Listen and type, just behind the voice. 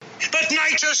But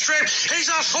Nature Strip, he's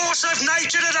a force of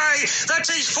nature today.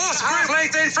 That's his fourth group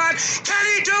length in front. Can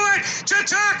he do it?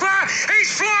 Chautauqua,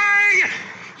 he's flying.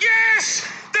 Yes,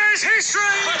 there's history.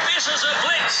 But this is a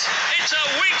blitz. It's a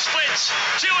Winx blitz.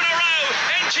 2 in a row,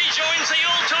 and she joins the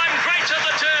all-time greats of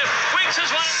the turf. Winx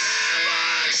has won.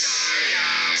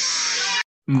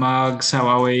 Mugs, how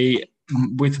are we?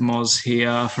 With Moz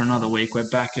here for another week. We're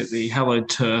back at the hallowed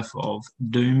turf of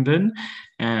Doomben,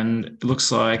 and it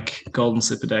looks like Golden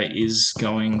Slipper Day is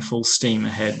going full steam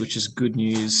ahead, which is good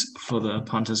news for the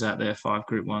punters out there, 5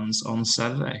 Group 1s on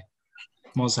Saturday.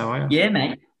 Moz, how are you? Yeah,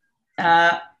 mate.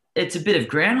 It's a bit of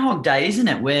Groundhog Day, isn't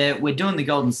it? We're doing the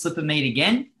Golden Slipper meet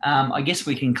again. I guess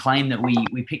we can claim that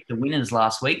we picked the winners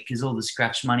last week because all the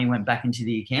scratch money went back into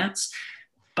the accounts.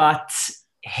 But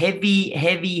heavy,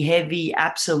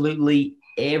 absolutely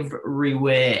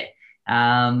everywhere.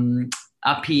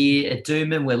 Up here at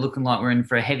Doomben, we're looking like we're in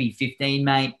for a heavy 15,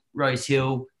 mate. Rose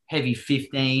Hill, heavy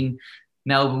 15.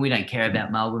 Melbourne, we don't care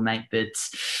about Melbourne, mate. But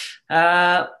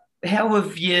how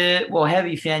have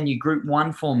you found your Group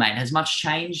 1 form, mate? Has much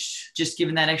changed just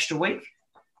given that extra week?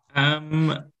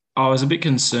 I was a bit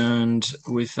concerned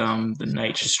with the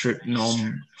Nature Strip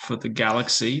nom for the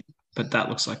Galaxy, but that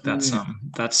looks like that's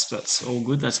all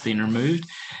good. That's been removed,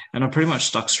 and I pretty much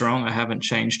stuck strong. I haven't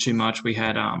changed too much. We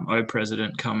had O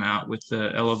President come out with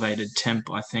the elevated temp,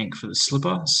 I think, for the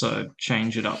slipper, so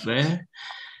change it up there,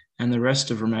 and the rest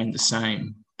have remained the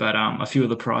same. But a few of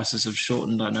the prices have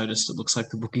shortened. I noticed it looks like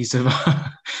the bookies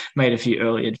have made a few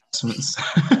early adjustments.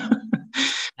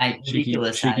 Mate,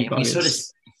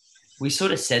 ridiculous. We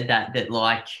sort of said that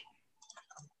like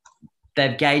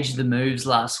they've gauged the moves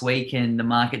last week and the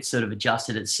market sort of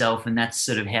adjusted itself, and that's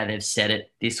sort of how they've set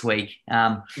it this week.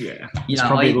 It's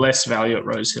probably less value at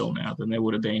Rose Hill now than there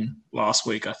would have been last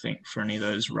week, I think, for any of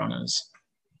those runners.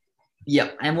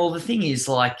 Yep. And well, the thing is,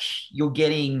 like, you're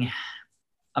getting,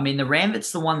 I mean, the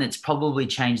Rambit's the one that's probably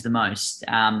changed the most.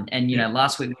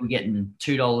 Last week we were getting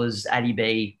 $2 Addy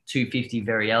B, $2.50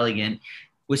 Very Elegant.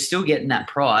 We're still getting that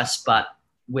price, but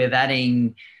we're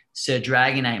adding Sir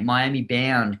Dragonate, Miami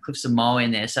Bound, Cliffs of Moher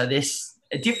in there. So there's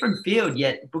a different field,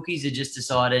 yet bookies have just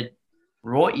decided,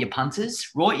 right, your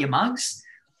punters, right, your mugs.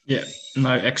 Yeah,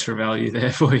 no extra value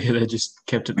there for you. They just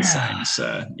kept it the same.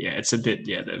 So, yeah, it's a bit,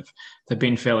 they've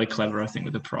been fairly clever, I think,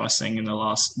 with the pricing in the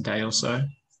last day or so.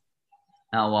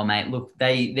 Oh, well, mate, look,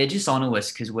 they're just on to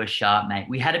us because we're sharp, mate.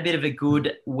 We had a bit of a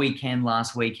good weekend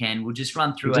last weekend. We'll just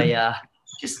run through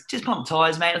just pump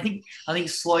tyres, mate. I think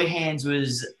Slow Hands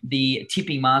was the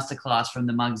tipping masterclass from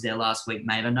the mugs there last week,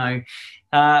 mate. I know,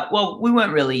 we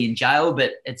weren't really in jail,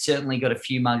 but it certainly got a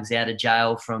few mugs out of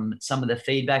jail from some of the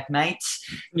feedback, mates.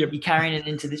 Yep. You're carrying it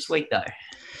into this week, though.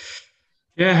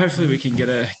 Yeah, hopefully we can get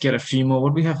a few more. What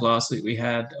did we have last week? We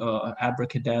had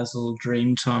Abracadazzle,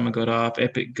 Dreamtime got up,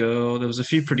 Epic Girl. There was a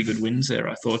few pretty good wins there,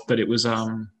 I thought, but it was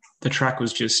the track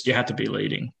was just, you had to be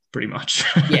leading pretty much.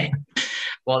 Yeah.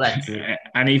 Well, that's it.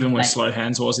 And even when Slow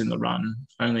Hands was in the run,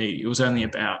 they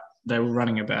were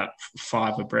running about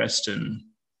 5 abreast, and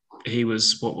he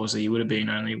was, he would have been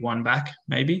only 1 back,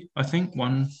 maybe, I think,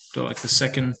 one to like the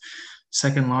second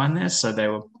line there. So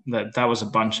that was a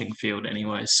bunching field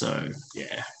anyway. So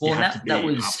yeah. Well,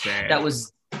 that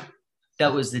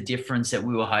was the difference that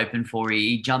we were hoping for.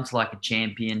 He jumped like a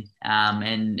champion,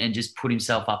 and just put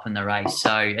himself up in the race.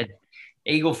 So at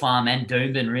Eagle Farm and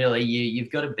Doomben, really, you've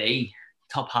got to be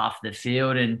top half of the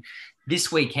field. And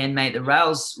this weekend, mate, the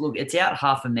rails, look, it's out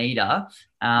half a metre.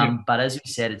 But as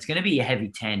we said, it's going to be a heavy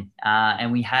 10.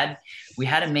 And we had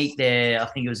a meet there, I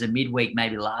think it was a midweek,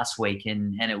 maybe last week.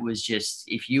 And it was just,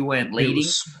 if you weren't leading,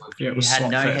 you had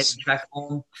no heavy track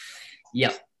form,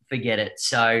 forget it.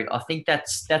 So I think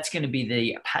that's going to be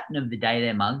the pattern of the day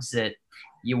there, Mugs, that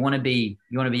you want to be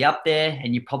up there,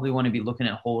 and you probably want to be looking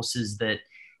at horses that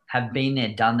have been there,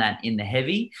 done that in the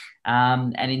heavy.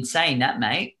 And in saying that,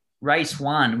 mate, race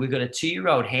 1, we've got a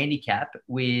 2-year-old handicap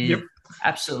with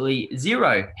absolutely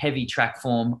 0 heavy track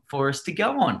form for us to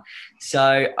go on.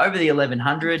 So over the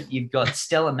 1100, you've got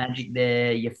Stellar Magic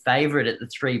there, your favourite at the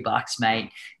 $3,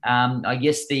 mate. I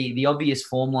guess the obvious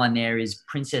form line there is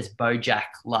Princess Bojack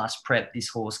last prep. This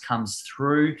horse comes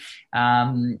through.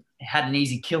 Had an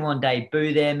easy kill on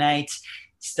debut there, mate.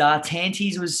 Star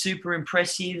Tantes was super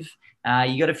impressive.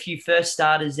 You got a few first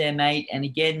starters there, mate. And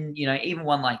again, even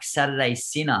one like Saturday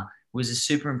Sinner was a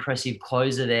super impressive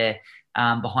closer there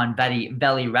behind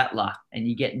Valley Rattler. And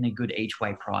you're getting a good each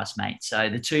way price, mate. So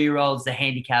the 2-year-olds, the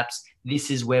handicaps, this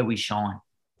is where we shine.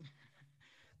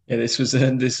 Yeah, this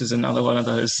is another one of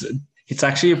those. It's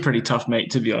actually a pretty tough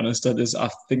meet, to be honest. I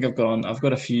think I've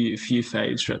got a few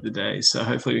fades throughout the day, so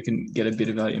hopefully we can get a bit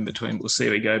of value in between. We'll see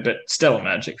how we go. But Stellar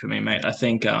Magic for me, mate. I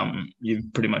think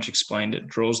you've pretty much explained it.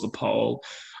 Draws the pole,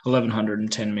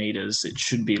 1110 meters. It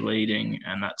should be leading,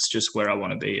 and that's just where I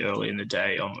want to be early in the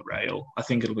day on the rail. I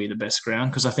think it'll be the best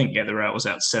ground because I think the rail was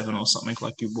out 7 or something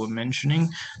like you were mentioning.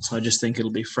 So I just think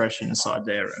it'll be fresh inside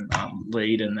there and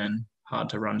lead, and then hard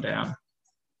to run down.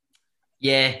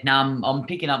 Yeah, no, I'm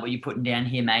picking up what you're putting down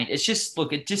here, mate. It's just,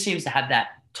 look, it just seems to have that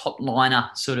top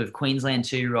liner sort of Queensland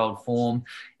 2-year-old form.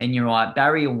 And you're right,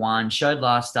 barrier 1 showed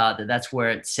last start that's where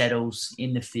it settles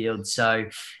in the field. So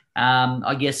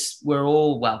I guess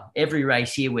every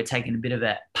race here, we're taking a bit of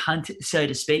a punt, so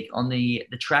to speak, on the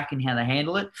track and how they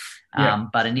handle it.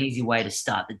 But an easy way to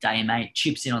start the day, mate.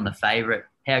 Chips in on the favourite.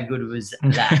 How good was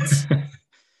that?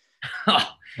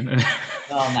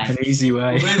 Mate. An easy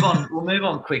way. We'll move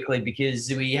on quickly because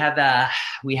we have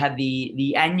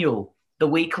the annual, the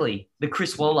weekly, the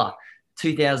Chris Waller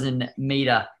 2,000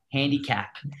 meter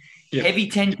handicap. Yep. Heavy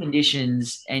 10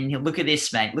 conditions, and look at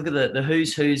this, mate. Look at the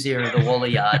who's here of the Waller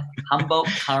yard. Humboldt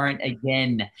Current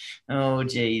again. Oh,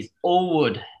 geez.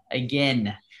 Allwood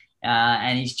again.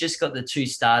 And he's just got the 2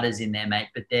 starters in there, mate.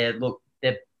 But they're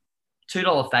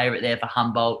 $2 favourite there for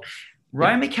Humboldt.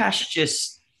 Roma Cash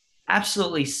just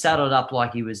absolutely saddled up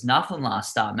like he was nothing last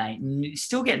start, mate. And you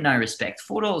still get no respect.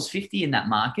 $4.50 in that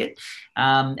market.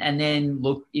 And then,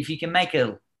 look, if you can make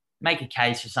a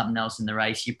case for something else in the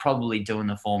race, you're probably doing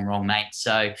the form wrong, mate.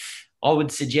 So I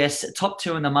would suggest top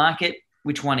 2 in the market.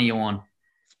 Which one are you on?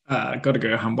 Got to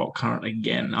go Humboldt Current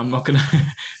again. I'm not going to...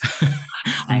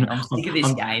 I'm sick of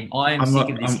this game. I'm sick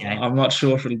of this game. I'm not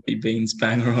sure if it'll be Beans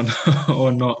Banger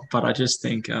or not, but I just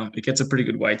think it gets a pretty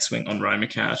good weight swing on Roma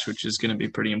Cash, which is going to be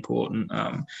pretty important.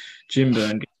 Jim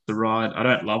Byrne gets the ride. I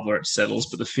don't love where it settles,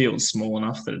 but the field's small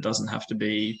enough that it doesn't have to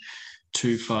be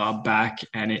too far back,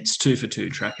 and it's 2 for 2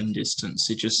 track and distance.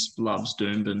 It just loves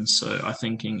Doomben, so I'm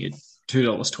thinking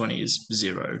 $2.20 is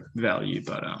zero value,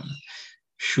 but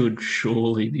should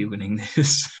surely be winning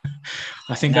this.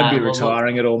 I think I'd be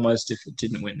retiring it almost if it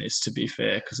didn't win this, to be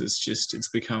fair, because it's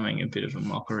becoming a bit of a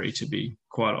mockery, to be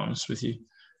quite honest with you.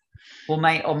 Well,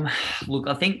 mate, look,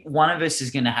 I think one of us is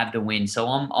going to have the win, so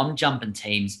I'm jumping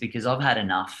teams because I've had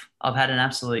enough. I've had an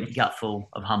absolute gutful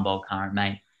of Humboldt Current,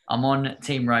 mate. I'm on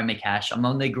Team Roma Cash. I'm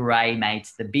on the grey,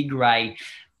 mate, the big grey.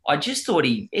 I just thought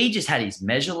he just had his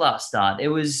measure last start. It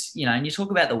was, and you talk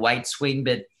about the weight swing,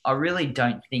 but I really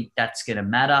don't think that's going to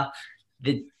matter.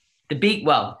 The big,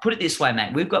 put it this way,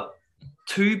 mate. We've got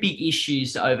 2 big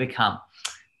issues to overcome.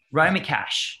 Roma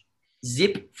Cash,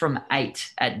 zip from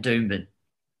 8 at Doomben.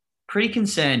 Pretty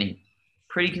concerning.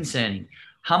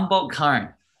 Humboldt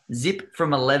Current, zip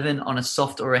from 11 on a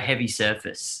soft or a heavy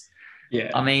surface.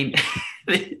 Yeah. I mean,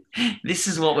 this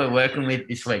is what we're working with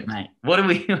this week, mate.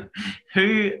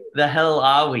 Who the hell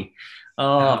are we?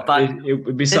 But it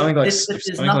would be something like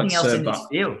there's nothing else in this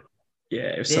field.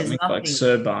 Yeah, if something like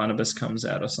Sir Barnabas comes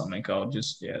out or something,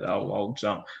 I'll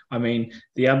jump. I mean,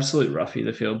 the absolute roughie of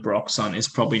the field, Broxson, is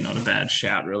probably not a bad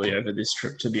shout really over this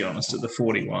trip, to be honest. At the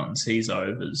 41s, he's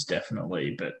overs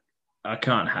definitely, but I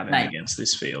can't have him against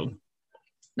this field.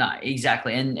 No,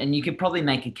 exactly. And you could probably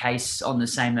make a case on the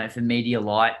same note for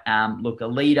Medialite. Look, a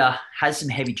leader has some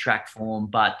heavy track form,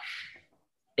 but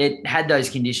it had those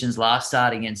conditions last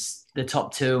start against the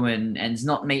top 2 and it's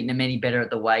not meeting them any better at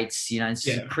the weights. It's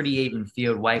a pretty even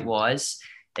field weight-wise.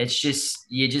 It's just,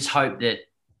 you just hope that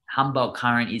Humboldt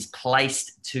Current is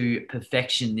placed to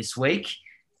perfection this week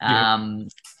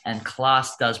and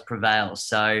class does prevail.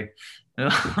 So...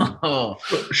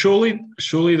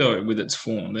 Surely though, with its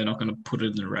form, they're not going to put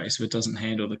it in the race if it doesn't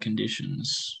handle the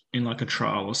conditions in like a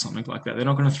trial or something like that. They're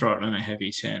not going to throw it in a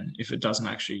heavy 10 if it doesn't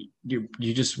actually. You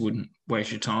just wouldn't waste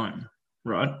your time,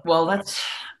 right? Well, that's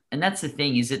the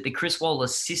thing. Is it the Chris Waller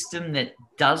system that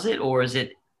does it, or is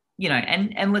it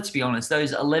And let's be honest,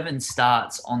 those 11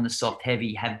 starts on the soft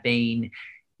heavy have been,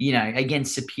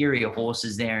 against superior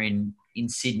horses there in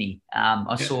Sydney.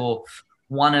 I saw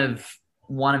one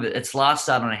of its last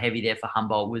start on a heavy there for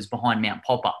Humboldt was behind Mount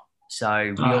Popper.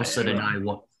 So we all sort of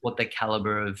know what the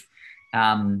caliber of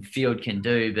field can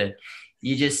do, but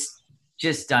you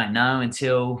just don't know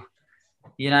until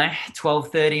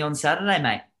 12:30 on Saturday,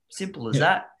 mate. Simple as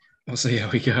that. We'll see how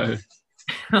we go.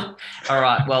 All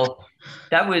right. Well,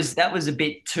 that was a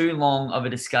bit too long of a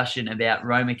discussion about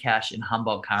Roma Cash and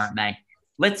Humboldt Current, mate.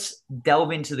 Let's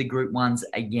delve into the Group 1s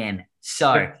again.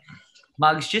 So,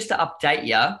 Muggs, just to update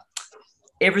you,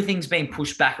 everything's been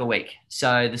pushed back a week.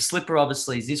 So the Slipper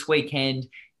obviously is this weekend.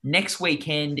 Next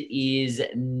weekend is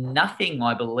nothing,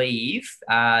 I believe,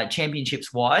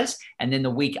 championships-wise. And then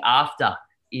the week after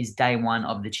is day one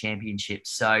of the championship.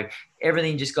 So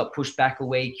everything just got pushed back a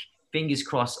week. Fingers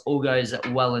crossed, all goes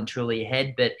well and truly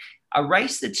ahead. But a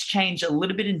race that's changed a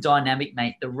little bit in dynamic,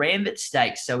 mate, the Randwick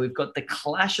Stakes. So we've got the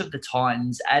clash of the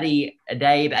Titans, Addie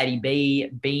B,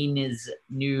 Bean's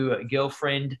new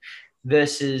girlfriend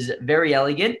versus Very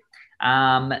Elegant.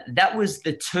 That was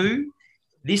the 2.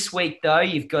 This week, though,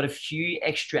 you've got a few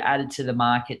extra added to the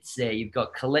markets there. You've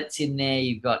got Colette's in there.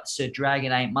 You've got Sir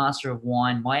Dragon 8, Master of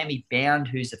Wine, Miami Bound,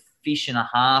 who's a fish and a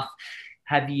half.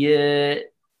 Have you...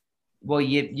 Well,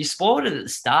 you spoiled it at the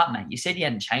start, mate. You said you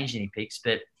hadn't changed any picks,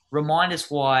 but remind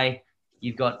us why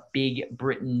you've got Big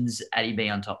Britain's Addy B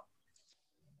on top.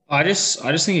 I just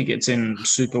think it gets in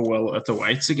super well at the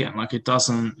weights again. Like it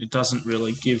doesn't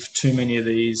really give too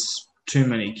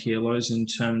many kilos in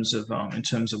terms of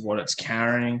what it's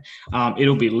carrying.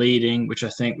 It'll be leading, which I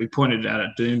think we pointed out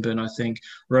at Doomben. I think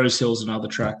Rose Hill's another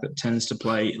track that tends to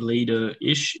play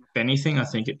leader-ish. If anything, I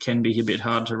think it can be a bit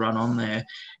hard to run on there.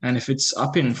 And if it's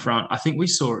up in front, I think we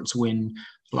saw its win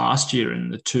last year in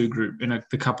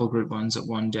the couple of group ones that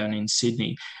won down in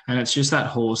Sydney. And it's just that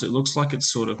horse. It looks like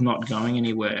it's sort of not going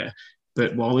anywhere.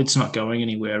 But while it's not going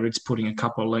anywhere, it's putting a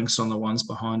couple of lengths on the ones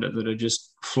behind it that are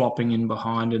just flopping in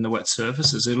behind in the wet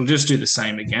surfaces. It'll just do the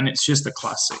same again. It's just the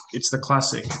classic. It's the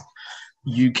classic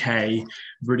UK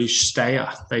British stayer.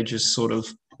 They just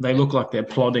they look like they're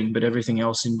plodding, but everything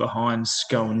else in behind's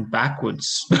going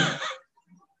backwards.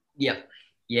 Yep.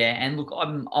 Yeah, and look,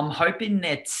 I'm hoping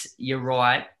that you're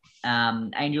right.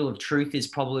 Angel of Truth is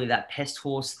probably that pest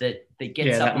horse that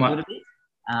gets up a little bit.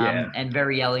 And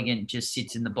Very Elegant just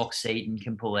sits in the box seat and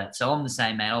can pull out. So I'm the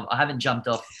same, man. I haven't jumped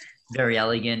off Very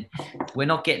Elegant. We're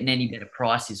not getting any better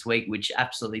price this week, which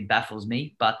absolutely baffles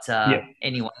me. But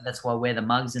anyway, that's why we're the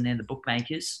mugs and they're the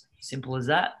bookmakers. Simple as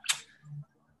that.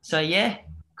 So, yeah,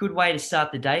 good way to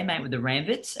start the day, mate, with the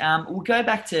Randwicks. We'll go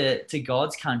back to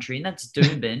God's country, and that's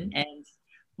Doomben. And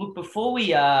look, before we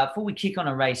kick on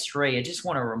a race 3, I just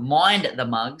want to remind the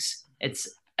mugs,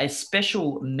 it's a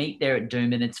special meet there at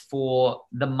Doomben. It's for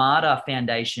the Marta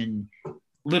Foundation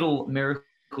Little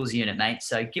Miracles unit, mate.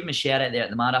 So give them a shout out there at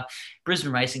the Marta.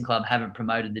 Brisbane Racing Club haven't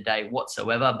promoted the day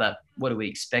whatsoever, but what do we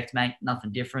expect, mate?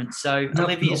 Nothing different. So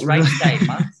Olivia's race day,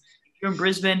 mate. If you're in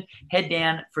Brisbane, head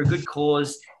down for a good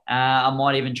cause. I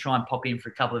might even try and pop in for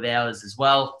a couple of hours as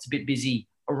well. It's a bit busy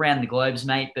around the globes,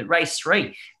 mate. But race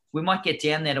 3, we might get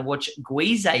down there to watch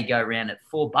Guise go around at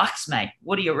 $4, mate.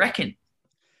 What do you reckon?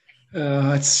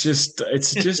 It's just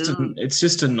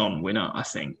a non-winner, I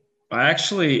think. I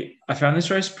found this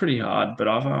race pretty hard, but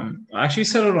I actually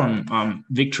settled on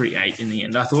Victory 8 in the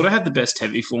end. I thought I had the best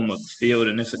heavy form of the field,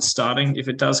 and if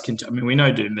it does continue, I mean, we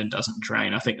know Doomben doesn't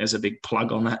drain. I think there's a big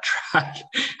plug on that track,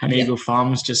 and Eagle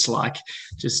Farm's just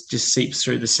seeps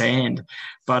through the sand.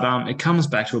 But it comes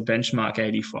back to a benchmark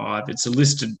 85. It's a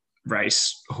listed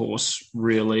race horse,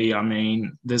 really. I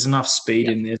mean, there's enough speed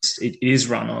in this. It is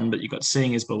run on, but you've got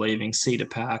Seeing is Believing, Cedar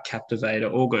Power, Captivator,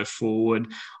 all go forward.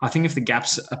 I think if the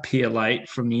gaps appear late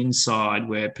from the inside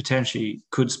where potentially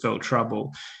could spell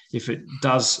trouble, if it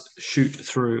does shoot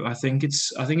through, I think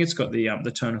it's got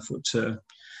the turn of foot to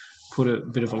put a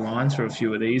bit of a line through a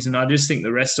few of these. And I just think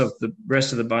the rest of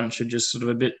the bunch are just sort of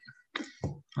a bit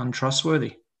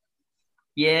untrustworthy.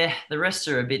 Yeah, the rest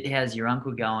are a bit, how's your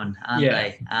uncle going, aren't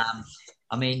they?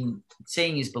 I mean,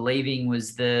 Seeing is Believing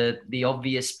was the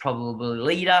obvious probable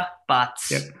leader, but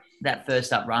that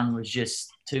first up run was just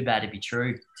too bad to be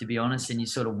true, to be honest. And you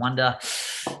sort of wonder,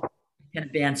 can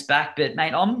it bounce back? But,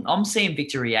 mate, I'm seeing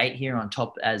Victory 8 here on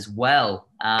top as well.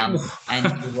 And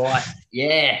you're right.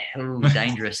 Yeah,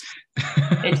 dangerous.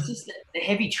 It's just the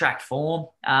heavy track form.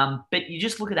 But you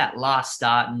just look at that last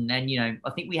start, and you know, I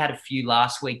think we had a few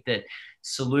last week that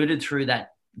saluted through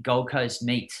that Gold Coast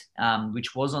meet,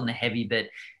 which was on the heavy, but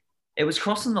it was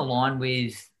crossing the line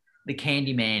with the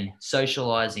Candyman,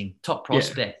 Socializing, Top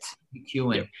Prospect,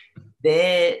 McEwen.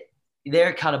 They're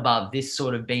a cut above this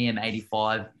sort of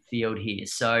BM85 field here.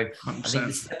 So 100%. I think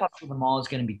the step up to the mile is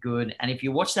going to be good. And if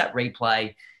you watch that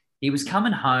replay, he was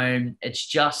coming home. It's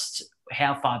just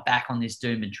how far back on this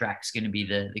Doomben track is going to be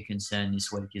the concern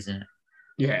this week, isn't it?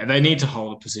 Yeah, they need to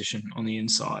hold a position on the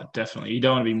inside, definitely. You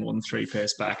don't want to be more than 3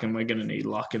 pairs back, and we're going to need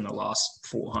luck in the last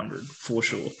 400, for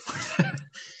sure.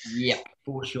 Yep,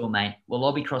 for sure, mate. Well,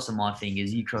 I'll be crossing my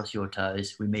fingers. You cross your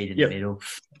toes. We meet in the middle.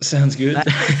 Sounds good.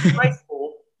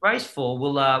 Race 4,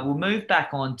 we'll move back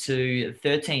on to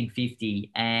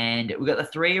 1350, and we've got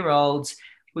the 3-year-olds.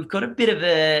 We've got a bit of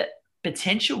a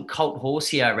potential cult horse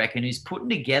here, I reckon, who's putting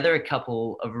together a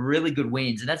couple of really good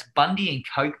wins, and that's Bundy and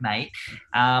Coke, mate.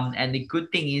 And the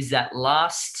good thing is that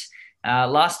last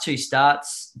Last 2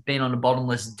 starts, been on a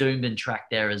bottomless Doomben track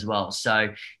there as well. So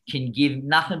can give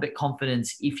nothing but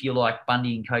confidence if you like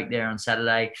Bundy and Coke there on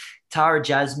Saturday. Tara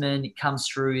Jasmine comes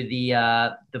through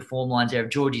the form lines there of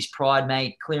Georgie's Pride,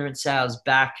 mate. Clearance Sales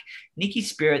back. Nikki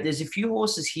Spirit, there's a few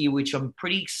horses here which I'm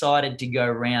pretty excited to go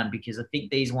around because I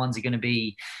think these ones are going to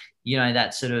be,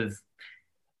 that sort of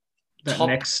that top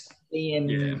next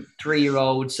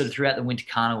 3-year-old sort of throughout the Winter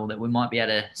Carnival that we might be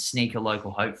able to sneak a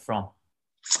local hope from.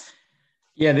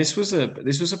 Yeah, this was a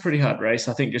pretty hard race.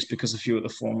 I think just because a few of the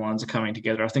form lines are coming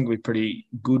together, I think we're pretty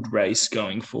good race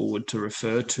going forward to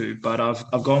refer to. But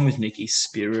I've gone with Nikki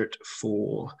Spirit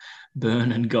for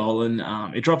Burn and Golan.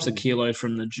 It drops a kilo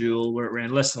from the Jewel where it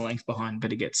ran less than a length behind,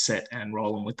 but it gets set and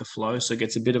rolling with the flow, so it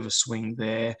gets a bit of a swing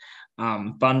there.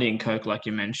 Bundy and Coke, like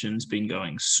you mentioned, has been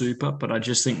going super, but I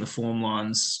just think the form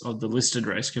lines of the listed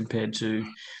race compared to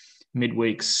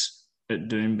midweeks at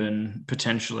Doomben,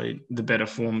 potentially the better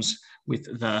forms with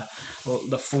the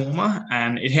former,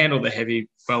 and it handled the heavy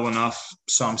well enough.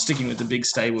 So I'm sticking with the big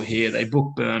stable here. They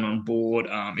book Burn on board.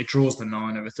 It draws the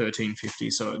 9 over 1350,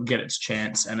 so it'll get its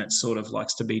chance, and it sort of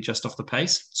likes to be just off the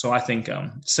pace. So I think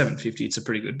 750, it's a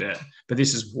pretty good bet, but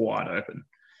this is wide open.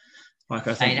 Like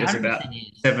I think there's about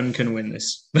 7 can win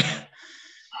this.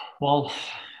 Well,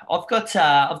 I've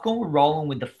gone rolling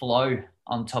with the flow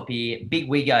on top here. Big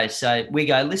Wiggo. So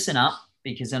Wiggo, listen up,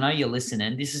 because I know you're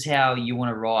listening. This is how you want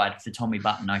to ride for Tommy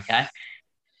Button, okay?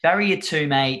 Barrier 2,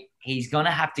 mate. He's going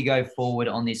to have to go forward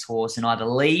on this horse and either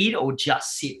lead or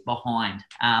just sit behind.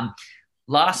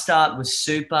 Last start was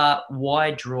super,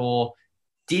 wide draw.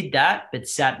 Did that, but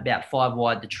sat about 5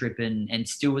 wide the trip and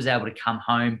still was able to come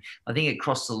home. I think it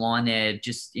crossed the line there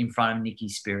just in front of Nikki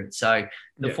Spirit. So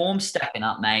the form's stacking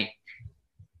up, mate.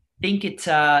 Think it's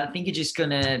just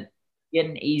going to get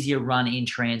an easier run in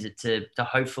transit to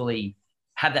hopefully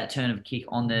have that turn of kick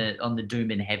on the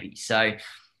Doomben heavy. So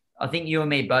I think you and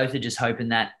me both are just hoping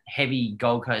that heavy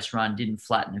Gold Coast run didn't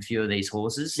flatten a few of these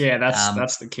horses. Yeah,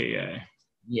 that's the key,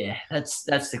 Yeah, that's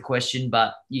the question,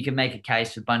 but you can make a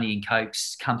case for Bundy and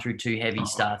Cokes come through 2 heavy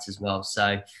starts as well.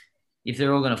 So if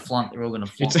they're all going to flunk, they're all going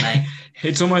to flunk, mate.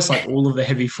 It's almost like all of the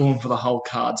heavy form for the whole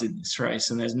cards in this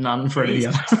race, and there's none for any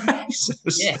other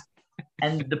races. Yeah.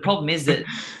 And the problem is that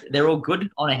they're all good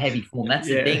on a heavy form. That's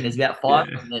the thing. There's about 5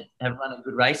 of them that have run a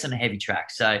good race on a heavy track.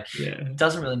 So it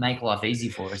doesn't really make life easy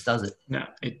for us, does it? No,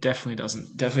 it definitely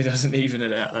doesn't. Definitely doesn't even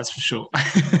it out. That's for sure.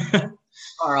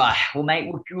 All right. Well,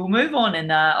 mate, we'll move on.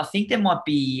 And I think there might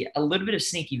be a little bit of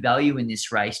sneaky value in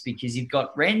this race because you've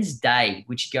got Wren's Day,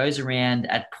 which goes around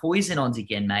at poison odds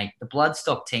again, mate. The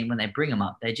Bloodstock team, when they bring them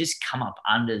up, they just come up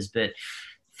unders. But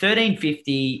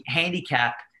 1350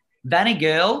 handicap. Vanna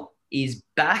Girl is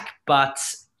back, but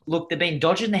look, they've been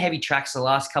dodging the heavy tracks the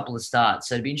last couple of starts.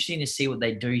 So it'd be interesting to see what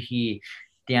they do here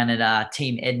down at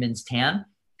Team Edmondstown.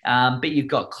 But you've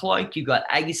got Cloak, you've got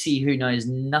Agassi, who knows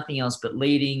nothing else but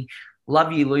leading.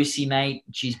 Love You, Lucy, mate.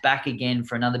 She's back again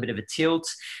for another bit of a tilt.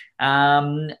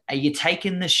 Are you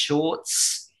taking the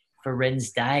shorts for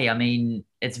Wren's Day? I mean,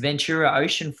 it's Ventura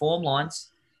Ocean form lines.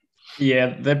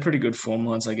 Yeah, they're pretty good form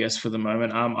lines, I guess, for the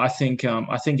moment. I think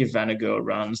if Vanna Girl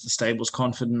runs, the stable's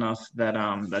confident enough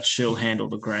that she'll handle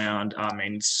the ground. I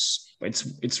mean,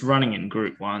 it's running in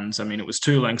Group 1s. I mean, it was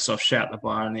 2 lengths off Shout the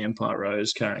Bar and the Empire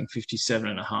Rose, carrying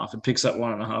 57.5. It picks up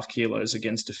 1.5 kilos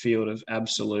against a field of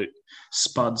absolute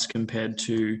spuds compared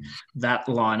to that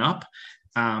lineup.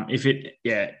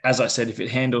 As I said, if it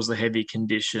handles the heavy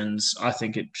conditions, I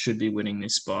think it should be winning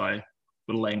this by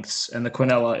lengths. And the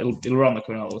Quinella, it'll run the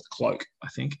Quinella with Cloak, I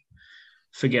think.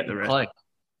 Forget the rest. Cloak.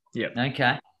 Yeah.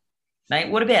 Okay. Mate,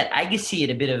 what about Agassi at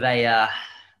a bit of a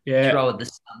throw at the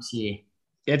stumps here?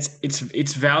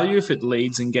 It's value if it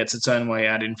leads and gets its own way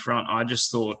out in front. I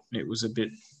just thought it was a bit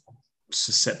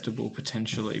susceptible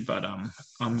potentially, but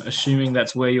I'm assuming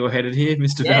that's where you're headed here,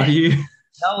 Mr. Value.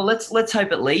 No, well, let's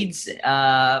hope it leads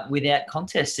without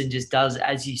contest and just does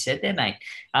as you said there, mate.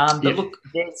 But look,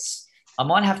 I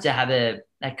might have to have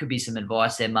that could be some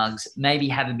advice there, Muggs. Maybe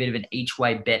have a bit of an each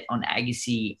way bet on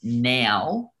Agassi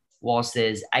now whilst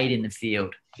there's 8 in the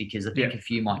field, because I think a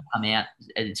few might come out,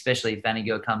 especially if Vanna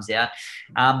Girl comes out.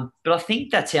 But I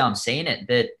think that's how I'm seeing it,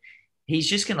 that he's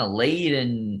just going to lead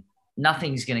and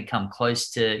nothing's going to come close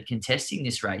to contesting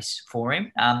this race for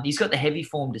him. He's got the heavy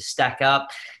form to stack up.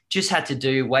 Just had to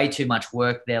do way too much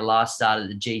work there last start at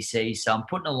the GC. So I'm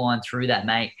putting a line through that,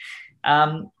 mate.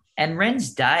 And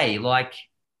Wren's Day, like,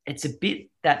 it's a bit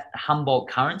that Humboldt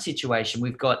Current situation.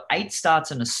 We've got 8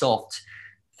 starts and a soft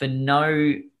for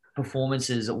no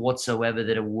performances whatsoever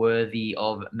that are worthy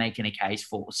of making a case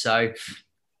for. So,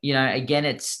 again,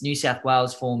 it's New South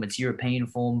Wales form, it's European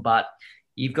form, but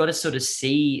you've got to sort of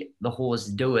see the horse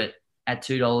do it at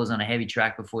 $2 on a heavy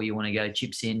track before you want to go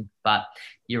chips in. But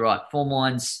you're right. Form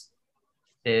lines,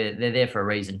 they're there for a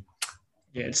reason.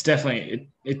 Yeah, it's definitely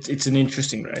it's an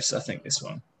interesting race. I think this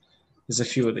one. There's a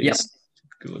few of these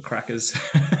good crackers.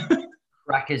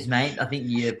 Crackers, mate. I think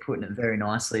you're putting it very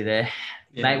nicely there,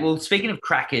 Yeah. mate. Well, speaking of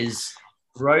crackers,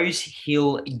 Rose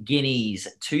Hill Guineas,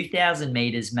 2,000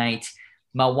 meters, mate.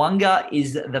 Mwanga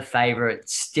is the favorite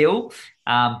still,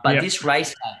 but this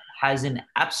race mate, has an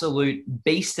absolute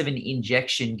beast of an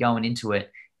injection going into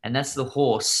it, and that's the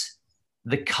horse,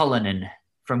 the Cullinan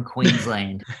from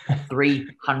Queensland,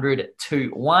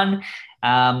 300-1.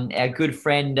 Our good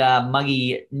friend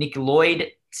Muggy Nick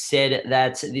Lloyd said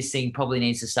that this thing probably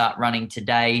needs to start running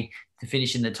today to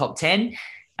finish in the top 10.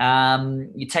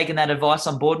 You taking that advice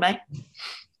on board, mate?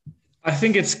 I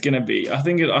think it's going to be. I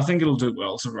think it'll do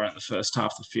well to run the first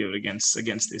half of the field against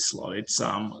this lot. It's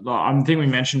I think we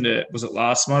mentioned it. Was it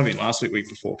last? Might have been last week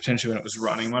before, potentially when it was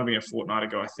running. Might have been a fortnight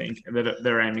ago. I think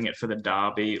they're aiming it for the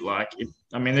Derby.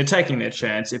 They're taking their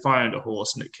chance. If I owned a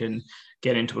horse and it can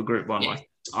get into a Group 1,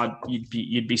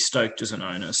 you'd be stoked as an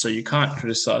owner. So you can't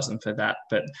criticize them for that.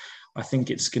 But I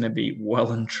think it's going to be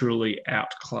well and truly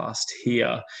outclassed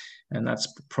here. And that's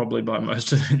probably by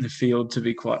most of them in the field, to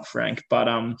be quite frank. But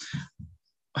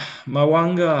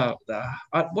Mwanga,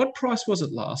 what price was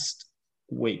it last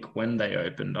week when they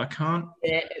opened? I can't.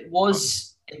 Yeah, it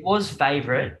was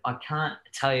favourite. I can't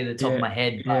tell you the top of my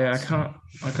head. But... Yeah,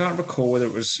 I can't recall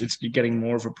whether it's getting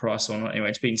more of a price or not. Anyway,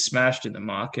 it's been smashed in the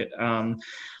market.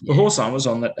 The horse I was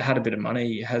on that had a bit of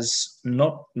money has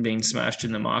not been smashed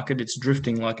in the market. It's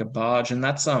drifting like a barge, and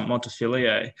that's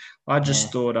Montefilia. I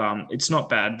just thought it's not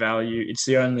bad value. It's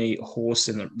the only horse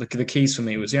in the keys for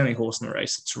me was the only horse in the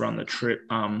race that's run the trip.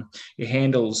 It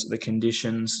handles the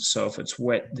conditions, so if it's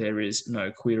wet, there is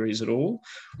no queries at all.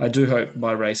 I do hope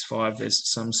by race 5 there's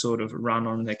some sort of run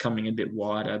on. They're coming a bit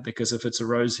wider, because if it's a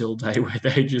Rose Hill day where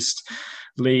they just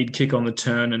lead, kick on the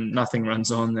turn, and nothing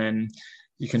runs on, then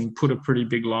you can put a pretty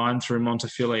big line through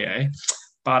Montefilia.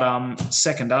 But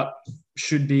second up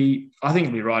should be, I think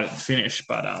it'll be right at the finish.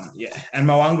 But and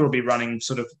Mwanga will be running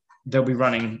they'll be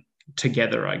running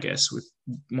together, I guess, with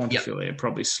Montefilia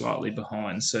probably slightly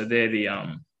behind. So they're the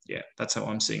that's how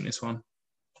I'm seeing this one.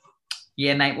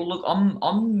 Yeah, mate. Well, look,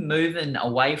 I'm moving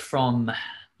away from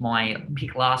my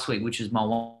pick last week, which was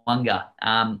Mwanga.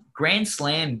 Grand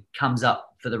Slam comes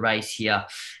up for the race here.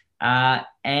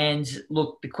 And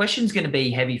look, the question's going to be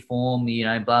heavy form,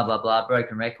 blah, blah, blah,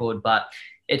 broken record. But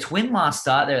its win last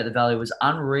start there at the Valley was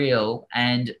unreal,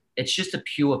 and it's just a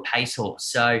pure pace horse.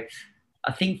 So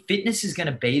I think fitness is going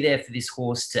to be there for this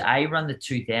horse to run the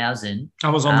 2,000. I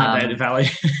was on that day at the Valley.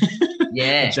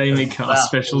 Yeah. Jamie Carr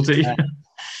specialty.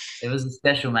 It was a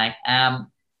special, mate.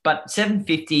 But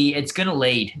 750, it's going to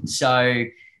lead. So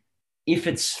if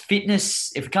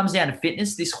it comes down to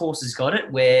fitness, this horse has got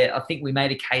it, where I think we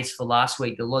made a case for last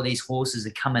week that a lot of these horses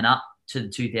are coming up to the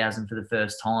 2,000 for the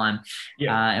first time.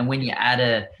 Yeah. And when you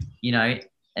add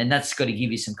and that's got to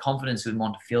give you some confidence with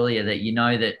Montefilia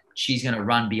that that she's going to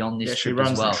run beyond this trip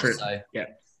as well. So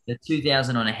the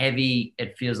 2,000 on a heavy,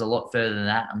 it feels a lot further than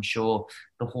that. I'm sure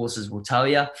the horses will tell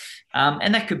you.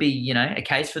 And that could be, a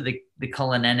case for the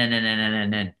Cullinan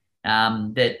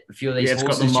that a few of these horses.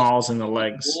 It's got the miles in the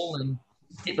legs.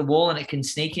 Hit the wall and it can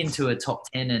sneak into a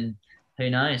top 10, and who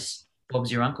knows?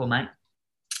 Bob's your uncle, mate.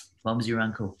 Bob's your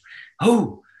uncle.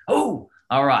 Oh,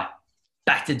 all right.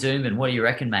 Back to Doomben. What do you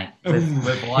reckon, mate? We're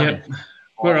blinded. Yep.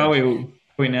 Where are we? Are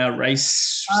we now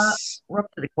race? We're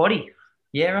up to the quaddie.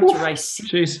 Yeah, we're up to race 6.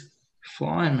 Jeez,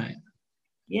 flying, mate.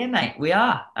 Yeah, mate, we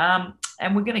are.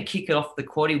 And we're going to kick it off the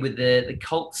quaddie with the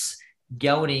Colts,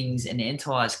 Geldings, and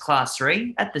Entires Class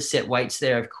 3 at the set weights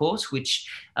there, of course, which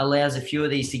allows a few of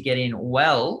these to get in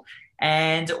well.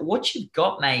 And what you've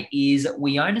got, mate, is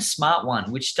we own a smart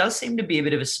one, which does seem to be a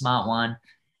bit of a smart one.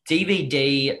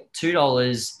 DVD,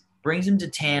 $2, brings them to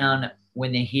town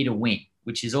when they're here to win,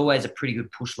 which is always a pretty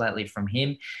good push lately from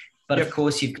him. But, of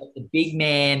course, you've got the big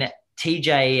man,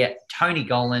 TJ, Tony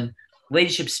Gollan,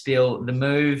 Leadership Spill, The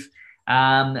Move,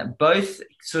 both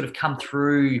sort of come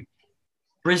through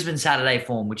Brisbane Saturday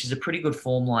form, which is a pretty good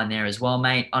form line there as well,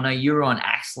 mate. I know you were on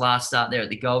Axe last start there at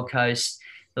the Gold Coast.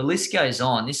 The list goes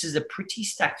on. This is a pretty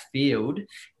stacked field.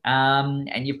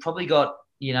 And you've probably got,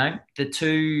 the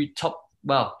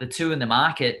two in the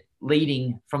market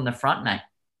leading from the front, mate.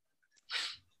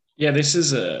 Yeah, this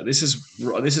is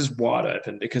wide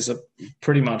open because of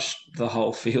pretty much the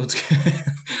whole field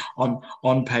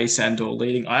on pace and or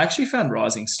leading. I actually found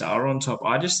Rising Star on top.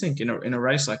 I just think in a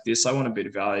race like this, I want a bit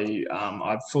of value.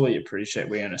 I fully appreciate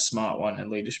we own a smart one and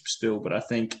Leadership Spill, but I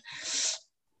think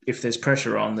if there's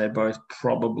pressure on, they're both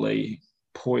probably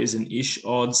poison-ish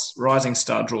odds. Rising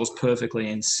Star draws perfectly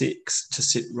in 6 to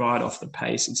sit right off the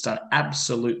pace. It's done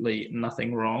absolutely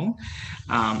nothing wrong.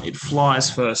 It flies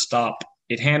first up.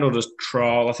 It handled a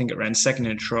trial. I think it ran second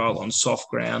in a trial on soft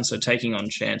ground. So taking on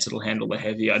chance, it'll handle the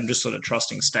heavy. I'm just sort of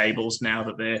trusting stables now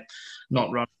that they're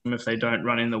not running them if they don't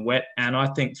run in the wet. And I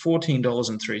think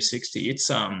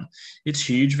 $14.360. It's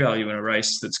huge value in a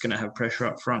race that's going to have pressure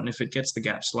up front. And if it gets the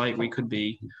gaps late, we could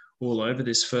be all over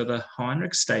this for the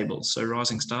Heinrich stables. So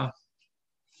Rising Star.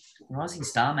 Rising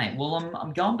Star, mate. Well,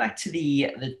 I'm going back to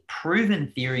the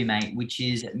proven theory, mate, which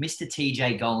is Mr.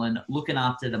 TJ Gollan looking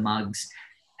after the mugs.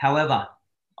 However,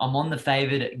 I'm on the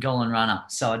favoured Gollan runner,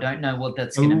 so I don't know what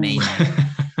that's going to mean.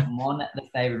 I'm on the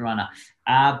favoured runner.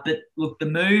 But look,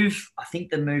 I think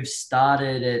the move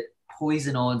started at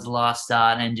poison odds last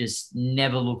start and just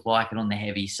never looked like it on the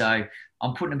heavy. So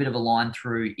I'm putting a bit of a line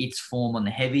through its form on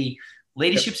the heavy.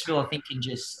 Leadership Spill, I think, can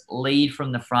just lead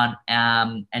from the front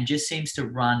and just seems to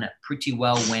run pretty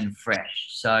well when fresh.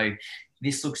 So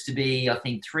this looks to be, I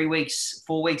think, 3 weeks,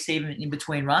 4 weeks even in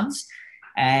between runs.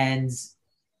 And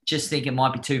just think it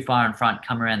might be too far in front,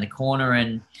 come around the corner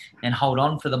and hold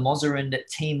on for the Mozza and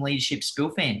Team Leadership Spill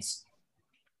fans.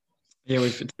 Yeah,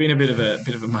 it's been a bit of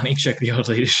a money check, the old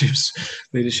leadership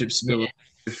Spill. Yeah.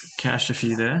 We've cashed a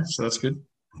few there, so that's good.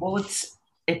 Well,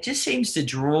 it just seems to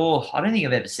draw. I don't think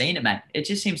I've ever seen it, mate. It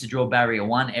just seems to draw barrier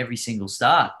 1 every single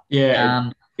start.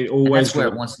 Yeah, it always. That's where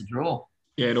it wants to draw.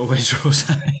 Yeah, it always draws.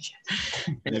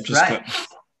 It's great.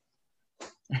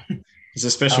 There's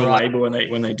a special label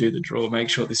when they do the draw. Make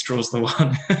sure this draws the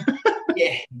one.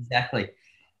 Yeah, exactly.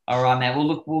 All right, man. Well,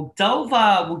 look, we'll go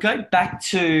back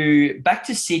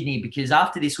to Sydney because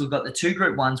after this we've got the 2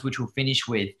 Group 1s which we'll finish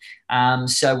with.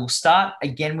 So we'll start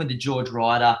again with the George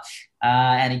Ryder.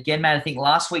 And again, man, I think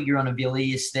last week you were on a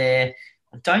Villiers there.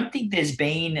 I don't think there's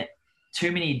been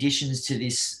too many additions to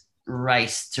this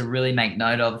race to really make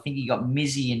note of. I think you got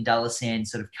Mizzy and Dullasan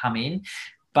sort of come in.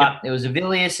 But It was a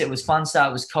Villiers, it was Fun Start,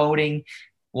 it was Colding.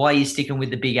 Why are you sticking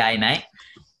with the big A, mate?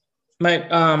 Mate,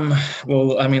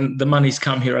 well, I mean, the money's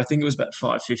come here. I think it was about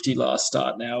 $5.50 last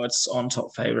start. Now it's on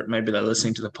top favourite. Maybe they're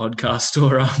listening to the podcast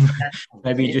or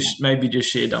maybe just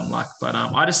sheer dumb luck. But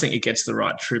I just think it gets the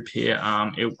right trip here.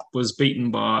 It was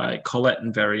beaten by Colette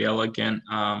and Variel again.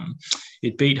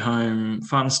 It beat home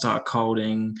Fun Start,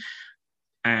 Colding,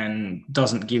 and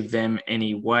doesn't give them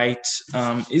any weight.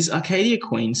 Is Arcadia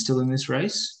Queen still in this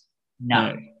race?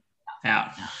 No.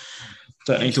 Out.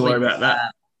 Don't need to worry about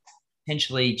that.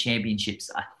 Potentially championships,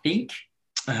 I think.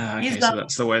 Okay, so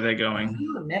that's the way they're going. Do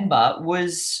you remember,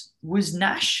 was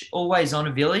Nash always on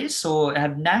a Villiers, or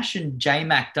have Nash and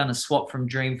J-Mac done a swap from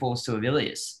Dreamforce to a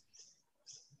Villiers?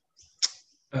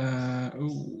 I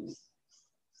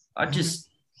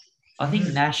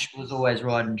think Nash was always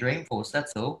riding Dreamforce,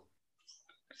 that's all.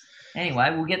 Anyway,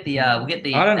 we'll get the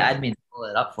admin to pull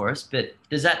it up for us. But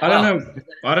does that? I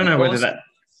don't know whether that.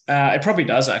 It probably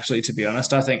does actually. To be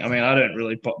honest,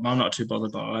 I'm not too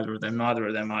bothered by either of them. Neither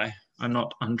of them are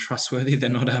not untrustworthy. They're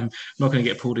not. Not going to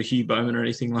get pulled a Hugh Bowman or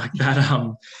anything like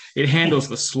that. It handles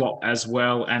the slot as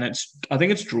well, and I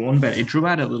think it's drawn better. It drew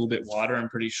out a little bit wider. I'm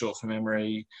pretty sure from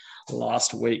memory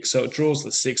last week, so it draws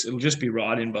the 6. It'll just be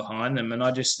right in behind them, and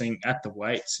I just think at the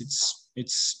weights,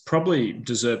 it's probably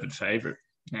deserved favourite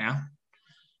now.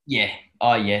 Yeah.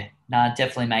 Oh, yeah. No,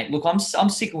 definitely, mate. Look, I'm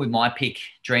sticking with my pick,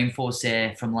 Dreamforce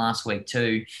there from last week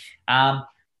too. The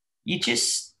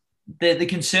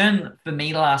concern for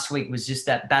me last week was just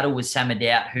that battle with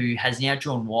Samadout, who has now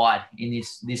drawn wide in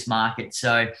this market.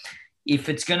 So if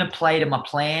it's going to play to my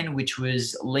plan, which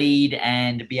was lead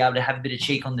and be able to have a bit of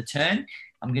cheek on the turn,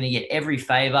 I'm going to get every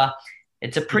favour.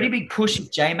 It's a pretty big push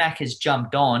if J-Mac has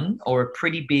jumped on, or a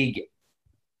pretty big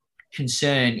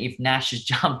concern if Nash has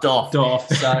jumped off.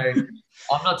 So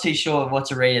I'm not too sure what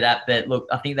to read of that, but look,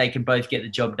 I think they can both get the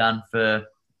job done for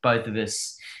both of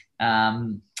us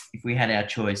if we had our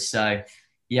choice. So,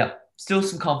 yeah, still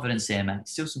some confidence there, man.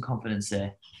 Still some confidence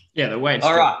there. Yeah, the weight's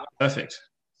all right. Perfect.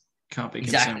 Can't be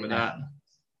concerned with that.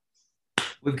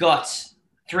 We've got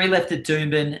 3 left at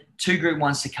Doomben, 2 Group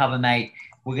 1s to cover, mate.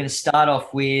 We're going to start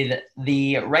off with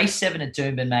the race 7 at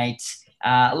Doomben, mate.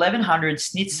 1100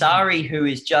 Snitsari, who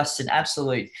is just a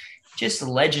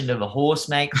legend of a horse,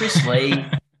 mate. Chris Lee,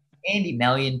 Andy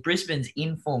Mellion, Brisbane's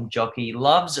informed jockey,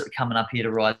 loves coming up here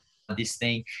to ride this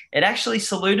thing. It actually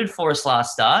saluted for us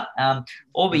last start,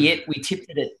 albeit we tipped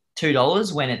it at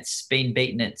 $2 when it's been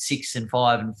beaten at 6 and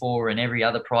 5 and 4 and every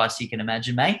other price you can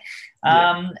imagine, mate.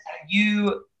 Are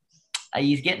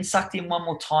you getting sucked in one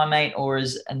more time, mate, or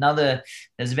there's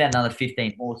about another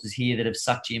 15 horses here that have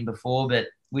sucked you in before, but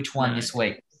which one this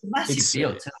week? It's a massive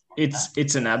field.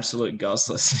 It's an absolute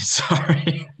guzzler.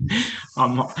 Sorry.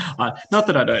 Not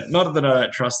that I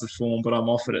don't trust the form, but I'm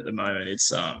off it at the moment.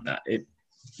 It's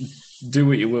do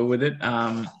what you will with it.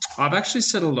 I've actually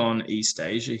settled on East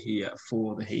Asia here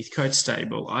for the Heathcote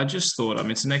stable. I just thought,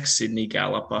 it's an ex-Sydney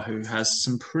galloper who has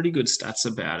some pretty good stats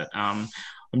about it. I'm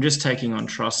just taking on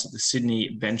trust that the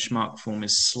Sydney benchmark form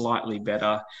is slightly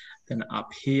better than up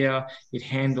here. It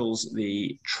handles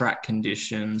the track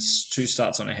conditions, 2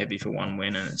 starts on a heavy for 1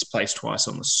 win, and it's placed twice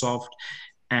on the soft.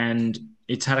 And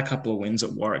it's had a couple of wins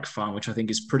at Warwick Farm, which I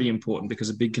think is pretty important because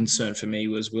a big concern for me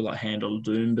was, will it handle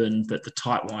Doomben? But the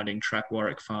tight winding track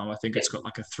Warwick Farm, I think it's got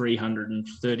like a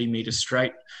 330 metre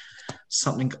straight.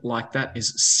 Something like that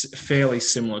is fairly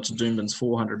similar to Doomben's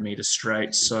 400 metre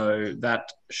straight. So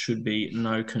that should be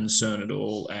no concern at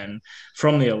all. And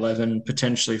from the 11,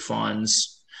 potentially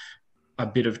finds a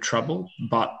bit of trouble,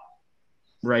 but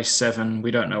race 7,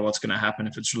 we don't know what's going to happen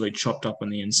if it's really chopped up on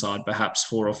the inside. Perhaps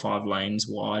 4 or 5 lanes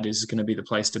wide is going to be the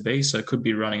place to be. So it could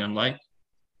be running on late.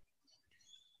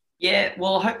 Yeah,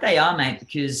 well, I hope they are, mate,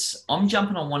 because I'm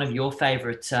jumping on one of your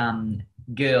favourite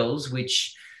girls,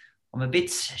 which I'm a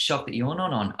bit shocked that you're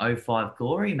not on 05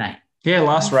 Glory, mate. Yeah,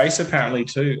 last race apparently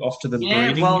too, off to the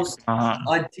breeding. Well,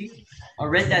 I did. I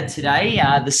read that today,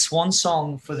 the swan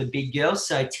song for the big girls.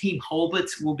 So Team Holbert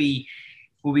will be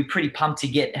pretty pumped to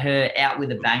get her out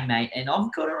with a bang, mate. And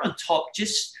I've got her on top.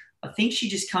 I think she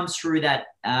just comes through that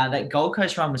Gold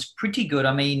Coast run was pretty good.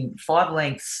 5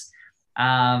 lengths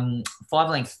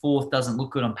 4th doesn't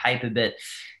look good on paper, but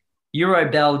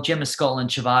Eurobell, Gemma Scotland,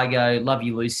 Chavago, Love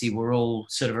You Lucy were all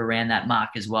sort of around that mark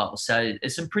as well. So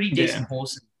there's some pretty decent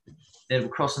horses that were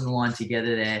crossing the line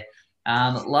together there.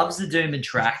 Loves the Doomben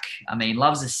track.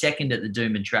 Loves the second at the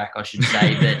Doomben track, I should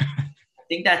say, but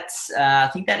I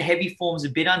think that heavy form's a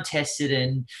bit untested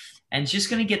and it's just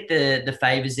going to get the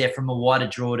favours there from a wider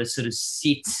draw to sort of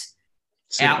sit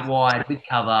out wide with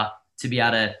cover to be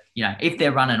able to, if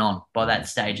they're running on by that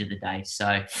stage of the day.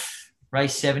 So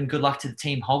race 7, good luck to the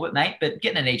Team Holbert, mate, but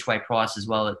getting an each way price as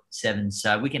well at 7,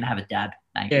 so we can have a dab,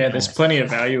 mate. Yeah, there's plenty of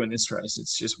value in this race.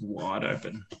 It's just wide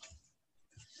open.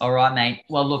 All right, mate.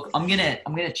 Well, look, I'm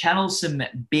gonna channel some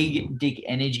big dick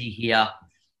energy here.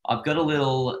 I've got a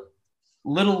little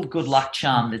good luck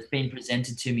charm that's been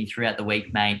presented to me throughout the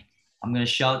week, mate. I'm going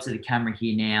to show it to the camera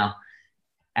here now.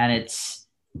 And it's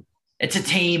a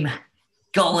Team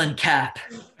Gollan cap.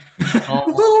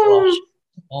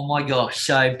 Oh my gosh.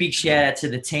 So big shout out to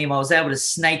the team. I was able to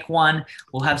snake one.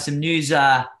 We'll have some news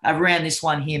around this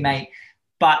one here, mate.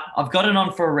 But I've got it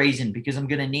on for a reason because I'm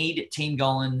going to need Team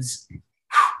Gollan's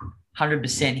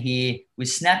 100% here with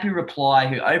Snappy Reply,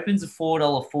 who opens a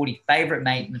 $4.40 favourite,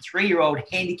 mate, and the 3-year-old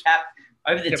handicap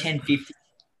over the 1050.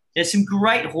 There's some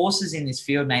great horses in this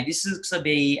field, mate. This looks to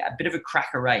be a bit of a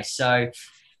cracker race. So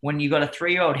when you've got a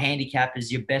 3-year-old handicap as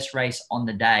your best race on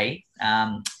the day,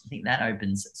 I think that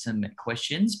opens some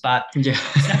questions. But, mate,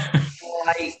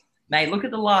 look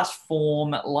at the last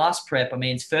form, last prep.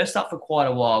 It's first up for quite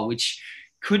a while, which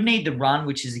could need the run,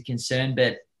 which is a concern.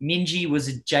 But Minji was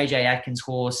a JJ Atkins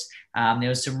horse. There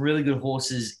was some really good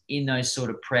horses in those sort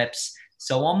of preps.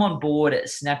 So I'm on board at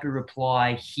Snappy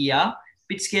Reply here.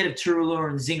 Bit scared of Turulur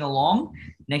and Zing Along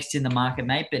next in the market,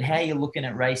 mate. But how are you looking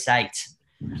at race 8?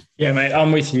 Yeah, mate,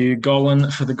 I'm with you.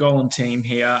 Gollan for the Gollan team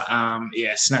here.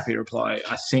 Snappy Reply,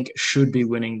 I think, should be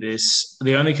winning this.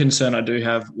 The only concern I do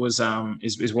have was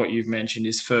is what you've mentioned,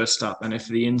 is first up. And if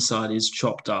the inside is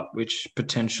chopped up, which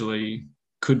potentially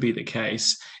could be the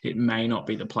case, it may not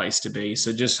be the place to be.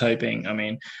 So just hoping,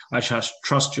 I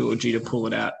trust Georgie to pull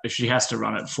it out. If she has to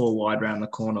run it 4 wide round the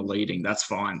corner leading, that's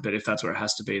fine. But if that's where it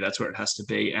has to be, that's where it has to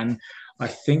be. And I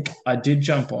think I did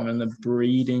jump on, and the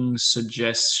breeding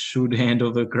suggests should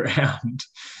handle the ground.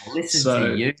 Listen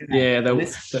to you. Yeah, the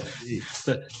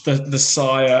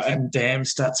sire and dam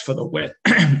stats for the wet,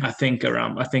 I think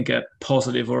are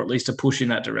positive, or at least a push in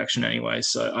that direction anyway.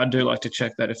 So I do like to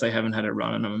check that if they haven't had a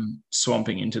run and I'm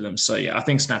swamping into them. So yeah, I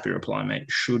think Snappy Reply, mate,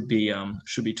 should be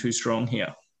too strong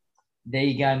here. There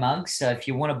you go, Mugs. So if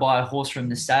you want to buy a horse from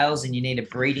the sales and you need a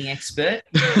breeding expert,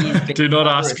 do not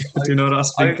ask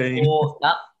Big Bean.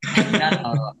 No.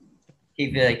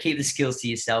 Keep the skills to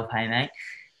yourself, hey, mate.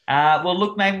 Well,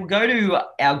 look, mate, we'll go to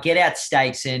our Get Out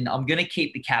Stakes, and I'm going to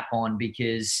keep the cap on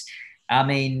because,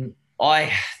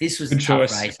 this was good a tough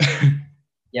choice. race.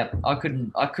 Yep, I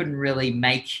couldn't really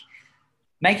make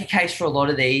a case for a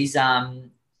lot of these.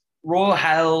 Royal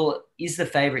Hail is the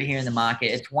favourite here in the market.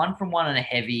 It's 1 from 1 and a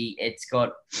heavy. It's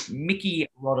got Mickey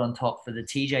Rod on top for the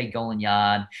TJ Gollan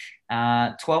Yard.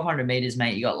 1,200 metres,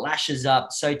 mate. You got Lashes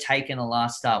Up, So Taken, a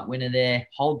last start winner there.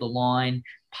 Hold the Line,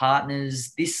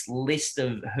 Partners. This list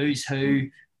of who's who,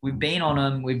 we've been on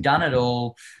them. We've done it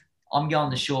all. I'm going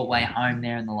the short way home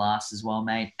there in the last as well,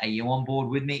 mate. Are you on board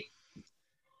with me?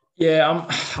 Yeah,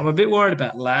 I'm a bit worried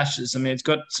about Lashes. I mean, it's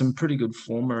got some pretty good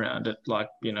form around it. Like,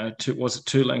 was it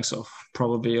 2 lengths off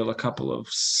Probably a couple of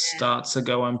starts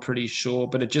ago, I'm pretty sure.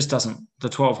 But it just doesn't, the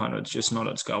 1200 is just not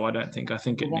its go, I don't think. I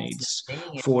think it needs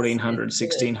 1400,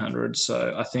 1600.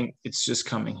 So I think it's just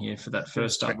coming here for that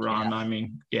first up run. I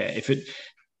mean, yeah, if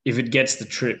it gets the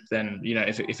trip, then,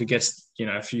 if it gets,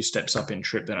 a few steps up in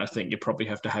trip, then I think you probably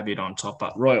have to have it on top.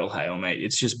 But Royal Hail, mate,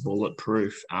 it's just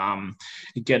bulletproof.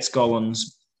 It gets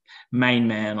Gollins main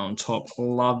man on top,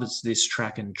 loves this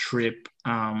track and trip.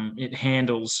 It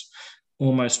handles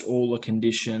almost all the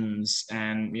conditions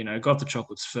and, got the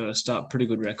chocolates first up, pretty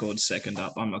good record second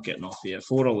up. I'm not getting off here.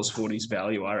 $4.40 is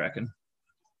value, I reckon.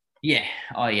 Yeah.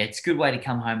 Oh, yeah. It's a good way to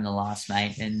come home in the last,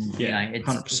 mate. And, yeah, it's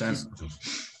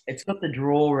 100%. It's got the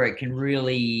draw where it can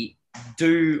really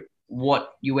do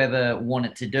what you ever want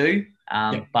it to do.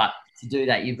 But to do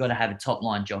that, you've got to have a top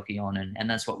line jockey on, and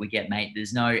that's what we get, mate.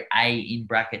 There's no A in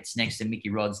brackets next to Mickey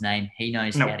Rod's name. He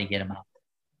knows how to get him up.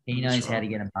 He knows how to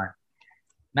get him home.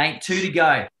 Mate, 2 to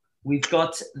go. We've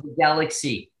got the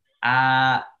Galaxy.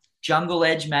 Jungle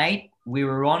Edge, mate. We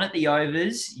were on at the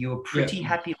overs. You were pretty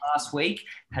happy last week.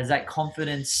 Has that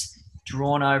confidence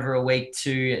drawn over a week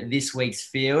to this week's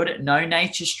field? No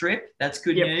nature strip. That's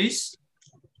good news.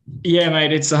 Yeah,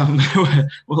 mate, it's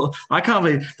well, I can't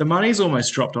believe the money's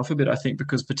almost dropped off a bit, I think,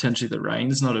 because potentially the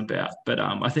rain's not about. But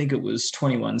I think it was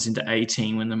 21s into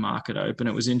 18 when the market opened.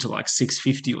 It was into like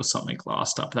 650 or something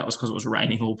last up. That was because it was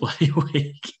raining all bloody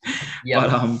week.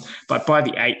 But by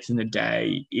the 8th in the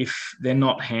day, if they're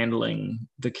not handling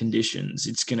the conditions,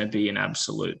 it's going to be an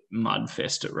absolute mud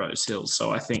fest at Rose Hill.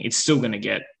 So I think it's still going to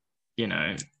get,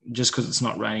 just because it's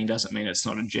not raining doesn't mean it's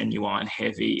not a genuine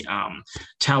heavy.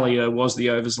 Talio was the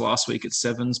overs last week at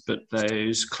 7s, but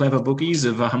those clever bookies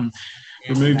have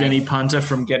removed any punter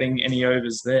from getting any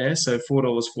overs there. So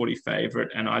 $4.40 favourite.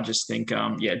 And I just think,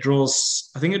 draws,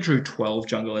 I think it drew 12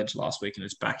 Jungle Edge last week and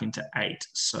it's back into 8.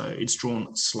 So it's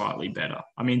drawn slightly better.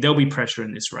 I mean, there'll be pressure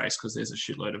in this race because there's a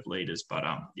shitload of leaders, but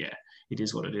it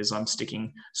is what it is. I'm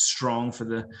sticking strong for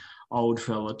the old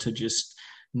fella to just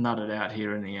nut it out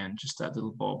here in the end, just that little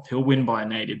bob. He'll win by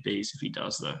native bees if he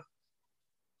does, though.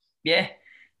 Yeah,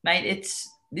 mate,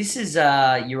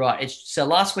 you're right. So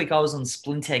last week I was on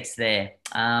Splintex there,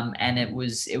 and it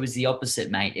was the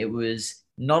opposite, mate. It was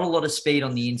not a lot of speed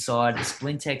on the inside.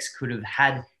 Splintex could have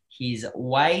had his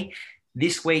way.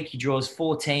 This week he draws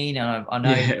 14, and I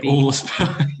know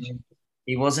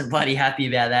he wasn't bloody happy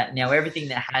about that. Now everything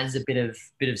that has a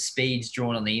bit of speed's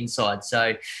drawn on the inside,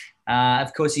 so.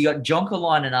 Of course, you got Jonker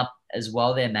lining up as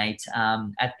well there, mate,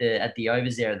 at the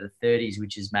overs there of the 30s,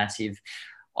 which is massive.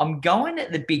 I'm going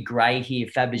at the big grey here,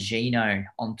 Fabergino,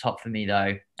 on top for me,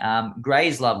 though.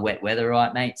 Greys love wet weather,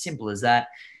 right, mate? Simple as that.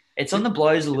 It's on the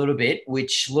blows a little bit,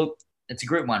 which, look, it's a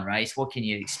Group 1 race. What can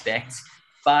you expect?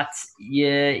 But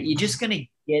you're just going to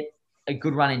get a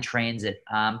good run in transit.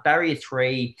 Barrier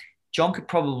 3, Jonker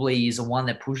probably is the one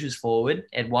that pushes forward.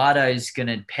 Eduardo's going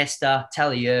to pester,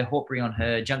 Tallier, Hawkbury on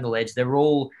her, Jungle Edge. They're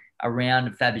all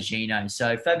around Fabergino.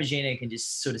 So Fabergino can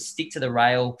just sort of stick to the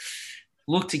rail,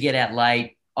 look to get out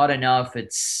late. I don't know if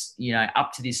it's,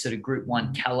 up to this sort of Group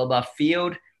 1 caliber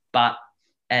field, but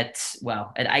at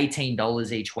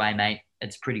 $18 each way, mate,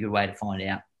 it's a pretty good way to find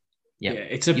out. Yep. Yeah,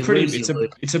 it's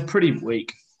a pretty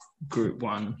weak Group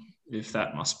 1. If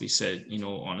that must be said, in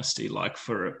all honesty, like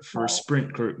for a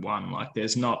sprint Group 1, like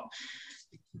there's not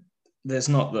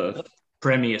the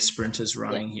premier sprinters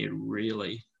running here,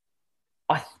 really.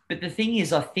 But the thing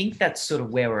is, I think that's sort of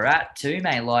where we're at too,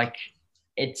 mate. Like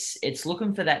it's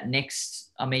looking for that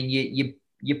next. I mean,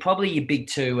 you're probably your big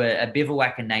two, a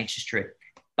Bivouac and Nature Strip.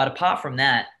 But apart from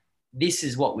that, this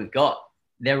is what we've got.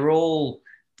 They're all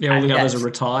all the others are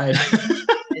retired.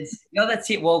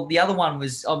 That's it. Well, the other one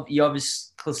was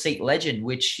obvious Classique Legend,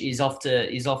 which is off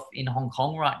in Hong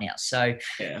Kong right now. So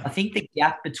I think the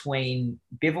gap between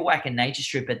Bivouac and Nature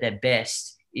Strip at their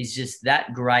best is just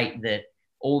that great that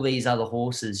all these other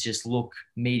horses just look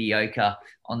mediocre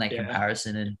on that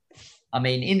comparison. And I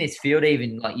mean, in this field,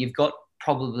 even like you've got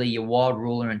probably your Wild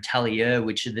Ruler and Tallier,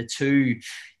 which are the two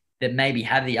that maybe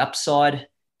have the upside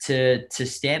to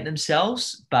stamp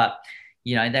themselves, but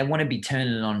they want to be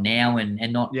turning it on now and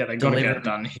not. Yeah, they got to get it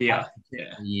done here.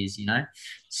 Yeah, years,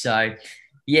 So,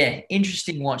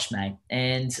 interesting watch, mate,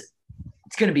 and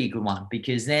it's going to be a good one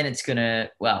because then it's going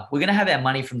to. Well, we're going to have our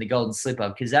money from the Golden Slipper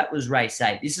because that was race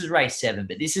 8. This is race 7,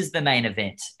 but this is the main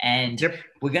event, and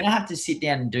we're going to have to sit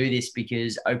down and do this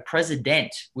because Au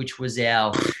President, which was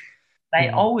our. I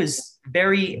was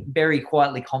very, very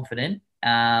quietly confident.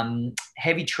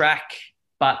 Heavy track.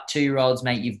 But 2-year-olds,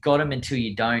 mate, you've got them until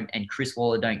you don't, and Chris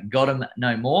Waller don't got them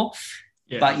no more.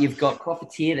 Yeah. But you've got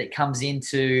Profiteer that comes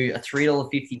into a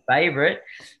 $3.50 favourite.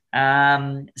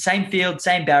 Same field,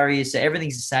 same barriers, so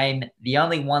everything's the same. The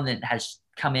only one that has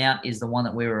come out is the one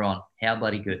that we were on. How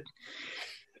bloody good.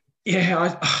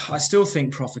 Yeah, I still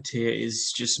think Profiteer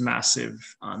is just massive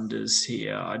unders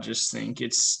here. I just think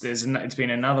it's been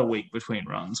another week between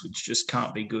runs, which just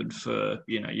can't be good for,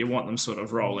 you want them sort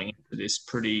of rolling into this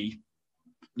pretty,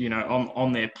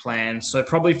 on their plan. So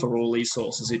probably for all these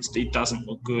sources, it doesn't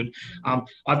look good.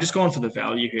 I've just gone for the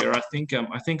value here. I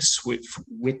think Swift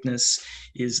Witness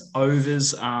is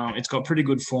overs. It's got pretty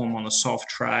good form on a soft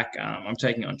track. I'm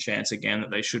taking on chance again that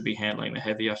they should be handling the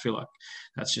heavy. I feel like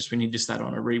that's just, we need just that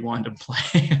on a rewind and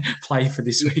play for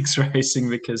this week's racing,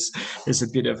 because there's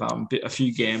a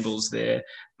few gambles there.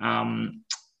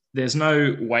 There's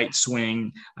no weight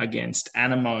swing against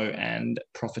Animo and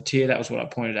Profiteer. That was what I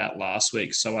pointed out last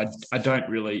week. So I don't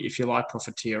really, if you like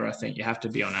Profiteer, I think you have to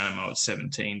be on Animo at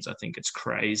 17s. I think it's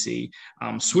crazy.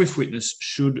 Swift Witness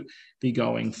should be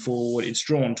going forward. It's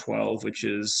drawn 12, which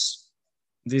is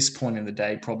this point in the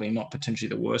day probably not potentially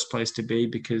the worst place to be,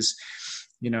 because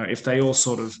if they all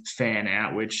sort of fan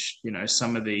out, which,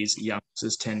 some of these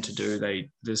youngsters tend to do,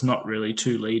 there's not really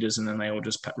two leaders and then they all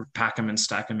just pack them and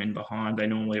stack them in behind. They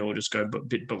normally all just go a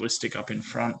bit ballistic up in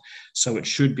front. So it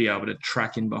should be able to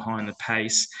track in behind the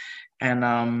pace.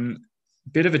 And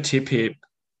bit of a tip here,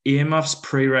 Earmuff's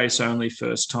pre-race only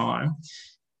first time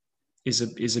is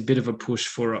a bit of a push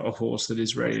for a horse that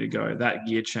is ready to go. That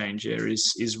gear change there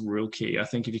is real key. I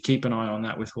think if you keep an eye on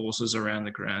that with horses around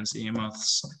the grounds,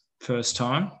 Earmuff's first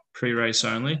time, pre-race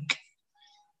only.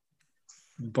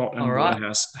 Bot and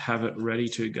Waterhouse have it ready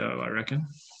to go, I reckon.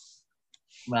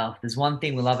 Well, there's one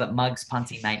thing we love at Mugs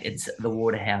Punting, mate. It's the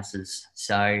Waterhouses.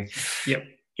 So, yep.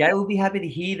 Gail will be happy to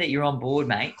hear that you're on board,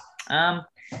 mate.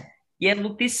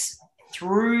 Look, this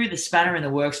threw the spanner in the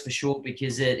works for sure,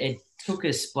 because it took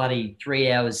us bloody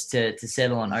 3 hours to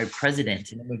settle on O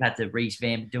President, and then we've had to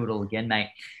revamp, do it all again, mate.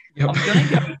 Yep. I'm going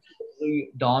to go with the Blue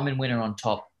Diamond winner on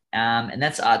top. And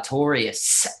that's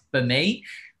Artorias for me.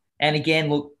 And again,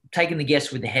 look, taking the guess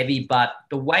with the heavy, but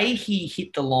the way he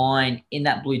hit the line in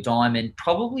that Blue Diamond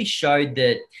probably showed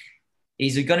that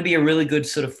he's going to be a really good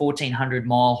sort of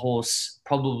 1,400-mile horse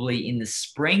probably in the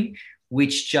spring,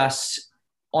 which just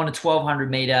on a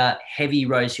 1,200-meter heavy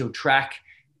Rosehill track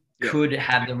could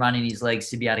have the run in his legs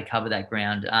to be able to cover that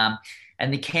ground.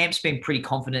 And the camp's been pretty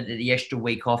confident that the extra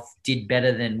week off did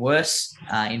better than worse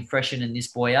in freshening this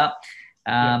boy up.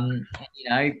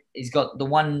 He's got the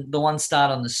one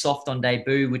start on the soft on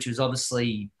debut, which was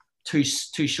obviously too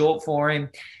short for him.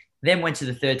 Then went to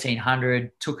the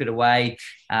 1,300, took it away,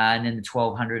 and then the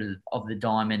 1,200 of the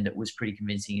diamond that was pretty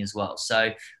convincing as well.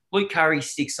 So Luke Curry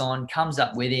sticks on, comes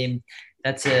up with him.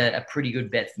 That's a pretty good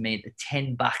bet for me at the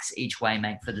 $10 each way,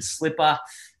 mate, for the slipper.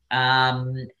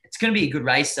 It's going to be a good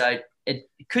race, though. It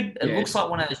looks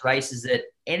like one of those races that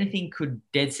anything could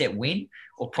dead set win,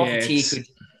 or Profiteer could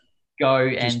go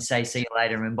and say see you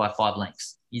later and win by 5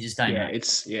 lengths. You just don't know.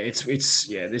 There's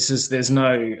no,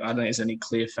 I don't think there's any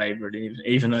clear favourite,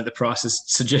 even though the prices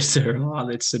suggest there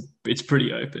are. It's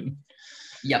pretty open.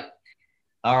 Yep.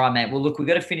 All right, mate. Well, look, we've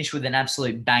got to finish with an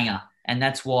absolute banger, and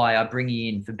that's why I bring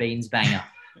you in for Beans Banger.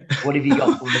 What have you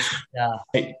got for us?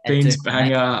 Beans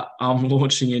Banger, I'm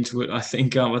launching into it. I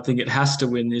think it has to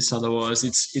win this, otherwise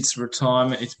it's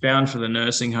retirement. It's bound for the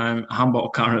nursing home.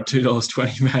 Humboldt Current at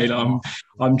 $2.20, mate.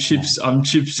 I'm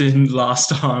chips in last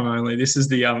time only. This is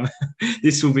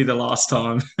this will be the last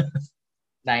time.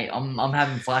 Mate, I'm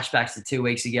having flashbacks to 2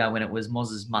 weeks ago when it was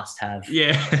Moz's must-have.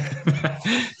 Yeah.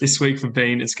 This week for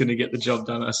Bean, it's going to get the job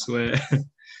done, I swear.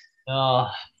 Oh,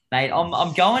 mate,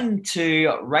 I'm going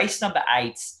to race number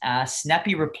 8,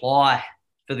 Snappy Reply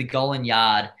for the Golan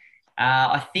Yard.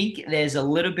 I think there's a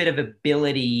little bit of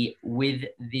ability with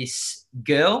this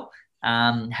girl.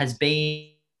 Has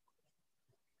been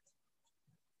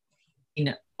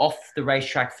off the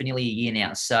racetrack for nearly a year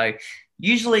now. So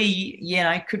usually,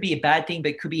 it could be a bad thing,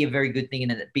 but it could be a very good thing.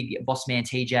 And that big boss man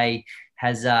TJ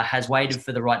has waited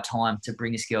for the right time to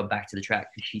bring this girl back to the track,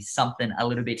 because she's something a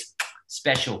little bit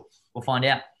special. We'll find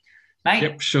out. Mate,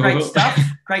 yep, sure. Great stuff.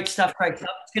 It's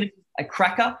going to be a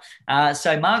cracker.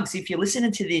 So, Mugs, if you're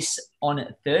listening to this on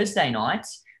Thursday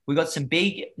nights, we've got some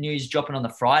big news dropping on the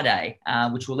Friday,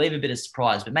 which will leave a bit of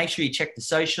surprise. But make sure you check the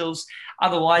socials.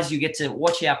 Otherwise, you get to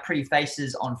watch our pretty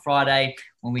faces on Friday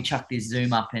when we chuck this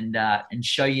Zoom up and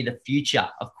show you the future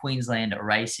of Queensland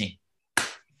racing.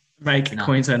 Make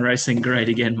Queensland racing great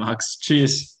again, Mugs.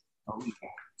 Cheers. Oh, yeah.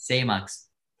 See you, Mugs.